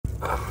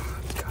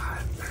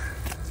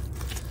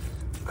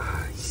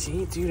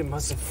See, dude, it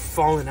must have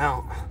fallen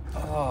out.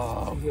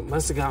 Oh, It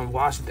must have gotten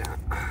washed down.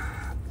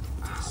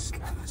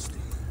 disgusting.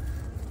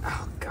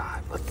 Oh,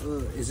 God. Look,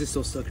 Is it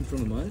still stuck in from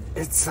the mud?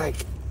 it's like,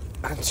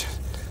 I'm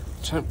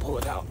trying to pull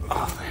it out.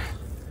 Oh,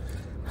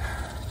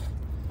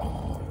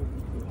 Oh,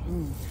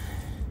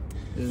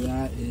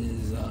 that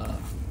is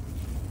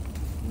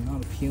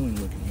not appealing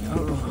looking, man.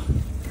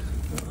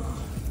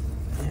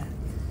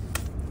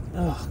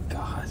 oh,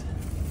 God.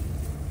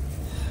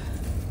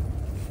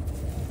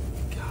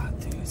 God,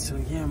 dude. So,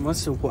 yeah, it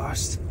must have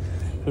washed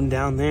from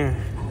down there.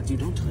 Oh, dude,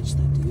 don't touch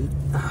that, dude.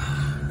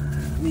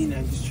 I mean,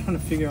 I'm just trying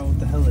to figure out what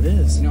the hell it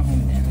is. You know how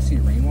nasty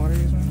rainwater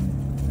is,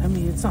 man? I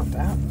mean, it's not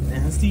that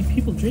nasty.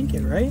 People drink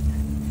it, right?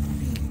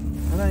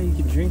 I thought you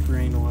could drink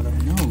rainwater.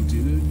 No,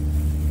 dude.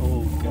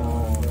 Oh,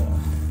 God.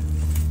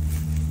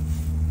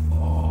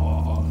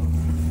 Oh,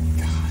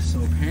 God. So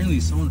apparently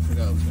someone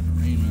forgot it was gonna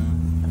rain,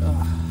 man.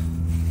 Oh,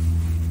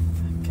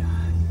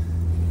 God.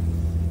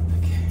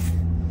 Okay.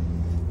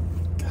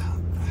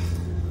 God.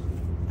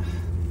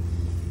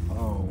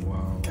 Oh,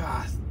 wow.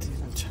 God, dude,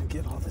 I'm trying to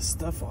get all this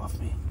stuff off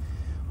me.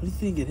 What do you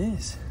think it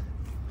is?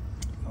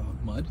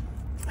 Mud?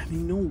 I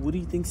mean, no, what do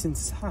you think's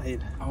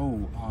inside?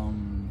 Oh,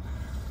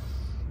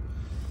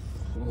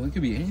 well, it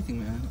could be anything,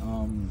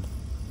 man.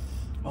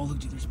 Oh, look,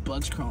 dude, there's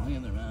bugs crawling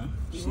in there, man.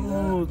 You see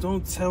Oh,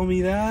 don't tell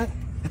me that.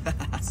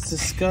 It's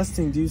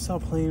disgusting, dude.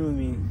 Stop playing with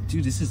me. that?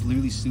 Dude, this is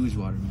literally sewage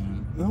water,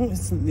 man. No,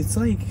 it's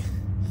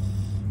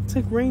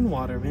like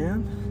rainwater,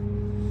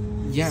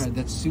 man. Yeah,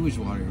 that's sewage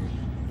water.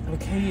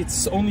 Okay,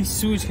 it's only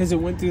sewage because it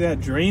went through that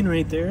drain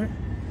right there.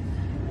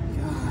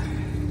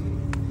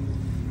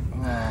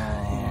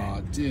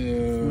 Oh,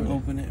 dude.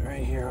 Open it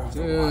right here. With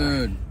the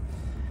water. Dude.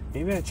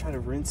 Maybe I try to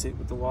rinse it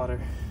with the water.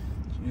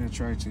 Yeah,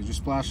 try to. Just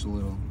splash a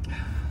little.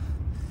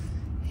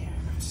 Here,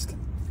 I'm just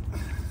gonna.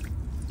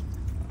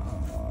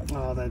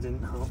 Oh, that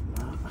didn't help.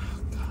 Oh,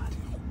 God.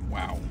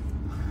 Wow.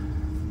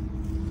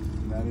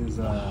 That is,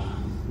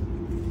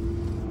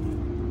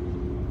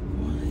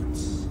 What?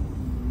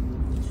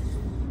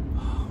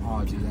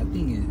 Oh, dude, that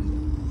thing is...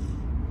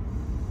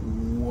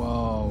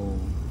 Whoa.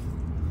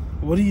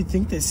 What do you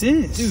think this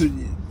is?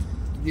 Dude,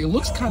 it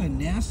looks kind of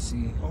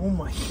nasty. Oh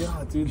my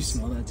God, dude. You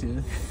smell that,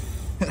 too?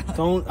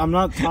 I'm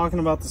not talking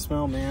about the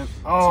smell, man.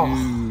 Oh.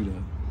 Dude.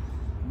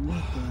 What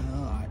the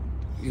hell?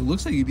 It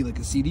looks like it'd be like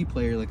a CD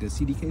player, like a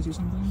CD case or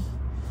something.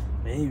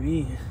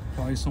 Maybe.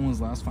 Probably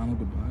someone's last final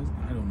goodbyes.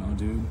 I don't know,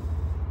 dude.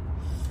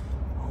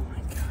 Oh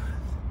my God.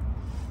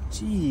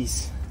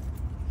 Jeez.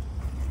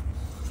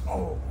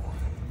 Oh.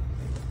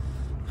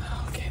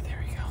 Okay,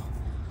 there we go.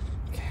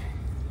 Okay.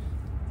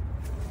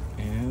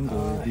 And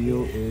the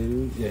deal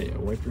is... Yeah,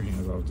 wipe your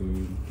hands off,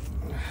 dude.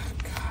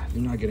 God.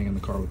 You're not getting in the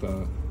car with that.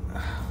 Oh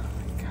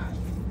my God.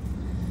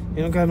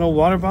 You don't got no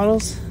water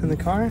bottles in the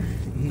car?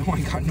 No,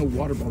 I got no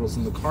water bottles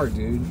in the car,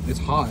 dude. It's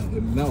hot.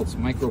 It melts.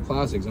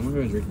 Microplastics. I'm not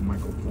gonna drink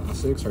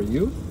microplastics. Are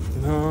you?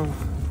 No.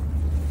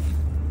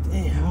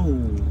 Damn.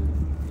 No.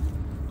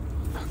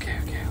 Okay,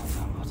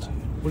 hold on.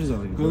 What is that,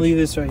 like a I'm gonna leave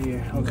this right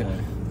here. Okay.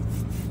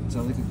 Is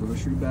that like a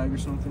grocery bag or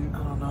something? I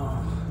don't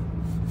know.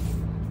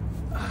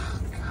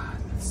 Oh God,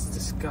 that's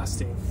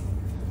disgusting.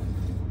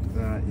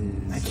 That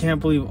is... I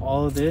can't believe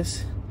all of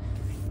this.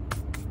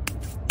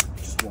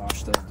 Just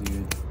washed up,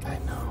 dude. I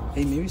know.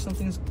 Hey, maybe some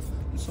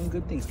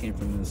good things came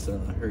from this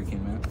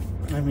hurricane, man.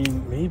 I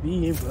mean,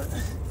 maybe, but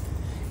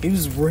it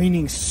was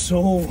raining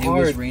so hard.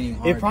 It was raining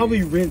hard. It probably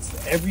dude.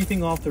 rinsed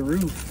everything off the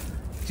roof.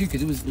 Dude,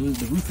 because the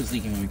roof was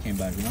leaking when we came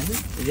back, remember?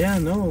 Yeah,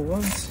 no, it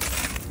was.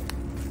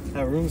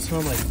 That room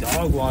smelled like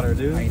dog water,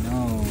 dude. I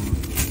know.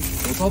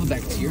 What's all the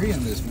bacteria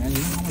in this, man? You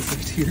know how much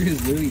bacteria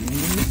is literally in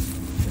this?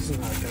 This is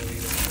not gonna be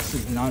that. This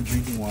is not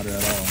drinking water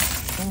at all.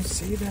 Don't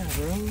say that,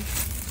 bro.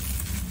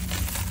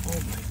 Oh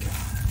my God.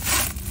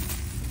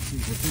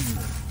 Dude,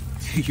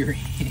 what is your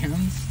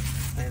hands?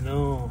 I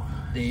know.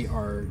 They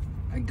are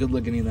good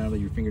looking even out of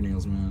your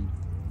fingernails, man.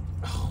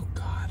 Oh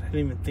God, I didn't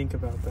even think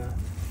about that.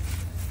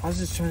 I was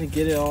just trying to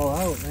get it all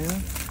out,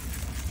 man.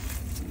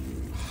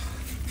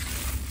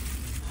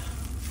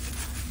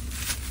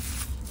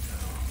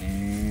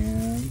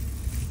 And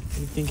What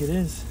do you think it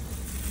is?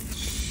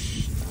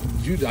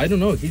 dude, I don't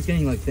know. It keeps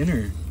getting like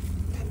thinner.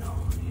 I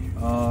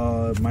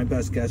know. My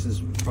best guess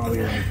is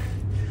probably like...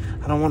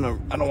 I don't want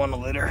to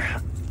litter.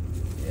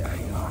 Yeah, I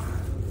know.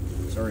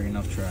 There's already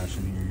enough trash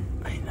in here.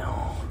 I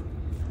know.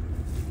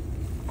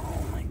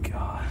 Oh my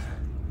God.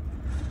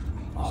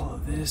 All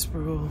of this,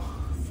 bro.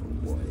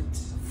 For what?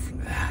 For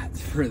that.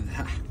 For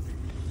that.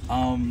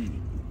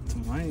 To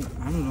my...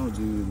 I don't know,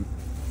 dude.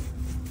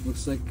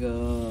 Looks like,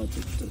 I'm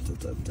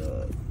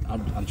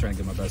trying to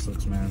get my best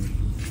looks, man.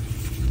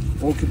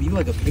 Well, it could be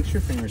like a picture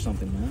frame or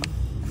something, man.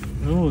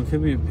 No, it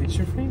could be a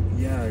picture frame.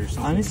 Yeah, or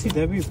something. Honestly,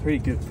 that'd be a pretty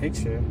good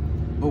picture.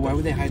 But why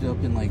would they hide it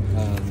up in like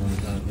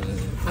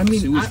I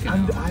mean, sewage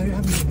canal? I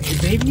mean,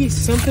 maybe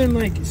something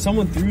like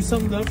someone threw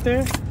something up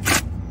there.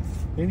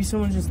 Maybe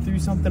someone just threw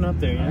something up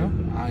there, you know?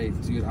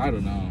 Dude, I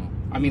don't know.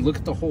 I mean, look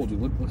at the hole, dude.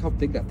 Look how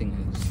big that thing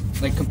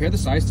is. Like, compare the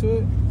size to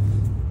it.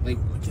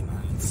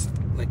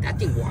 Like that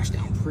thing washed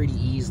down pretty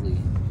easily.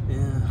 Yeah.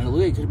 And it looked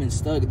like it could have been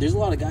stuck. There's a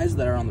lot of guys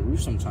that are on the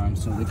roof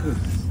sometimes, so they could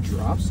have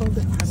dropped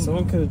something.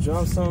 Someone could have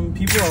dropped something.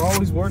 People are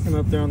always working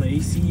up there on the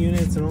AC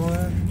units and all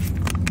that.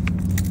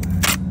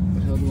 What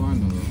the hell do I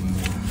know, man?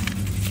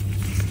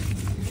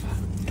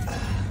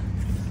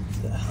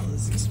 What the hell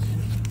is this, man?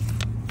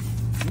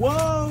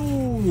 Whoa!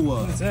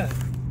 What is that?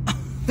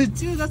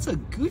 Dude, that's a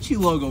Gucci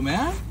logo,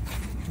 man.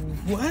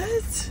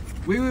 What?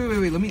 Wait.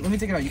 Let me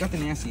take it out. You got the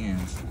nasty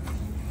hands.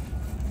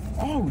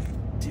 Oh,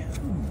 dude.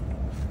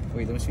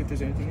 Wait, let me see if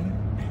there's anything in it.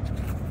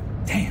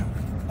 Damn.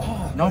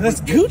 Oh, no,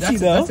 that's Gucci,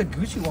 though. That's a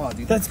Gucci wallet,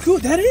 dude. That's cool.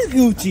 That is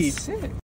Gucci. That's sick.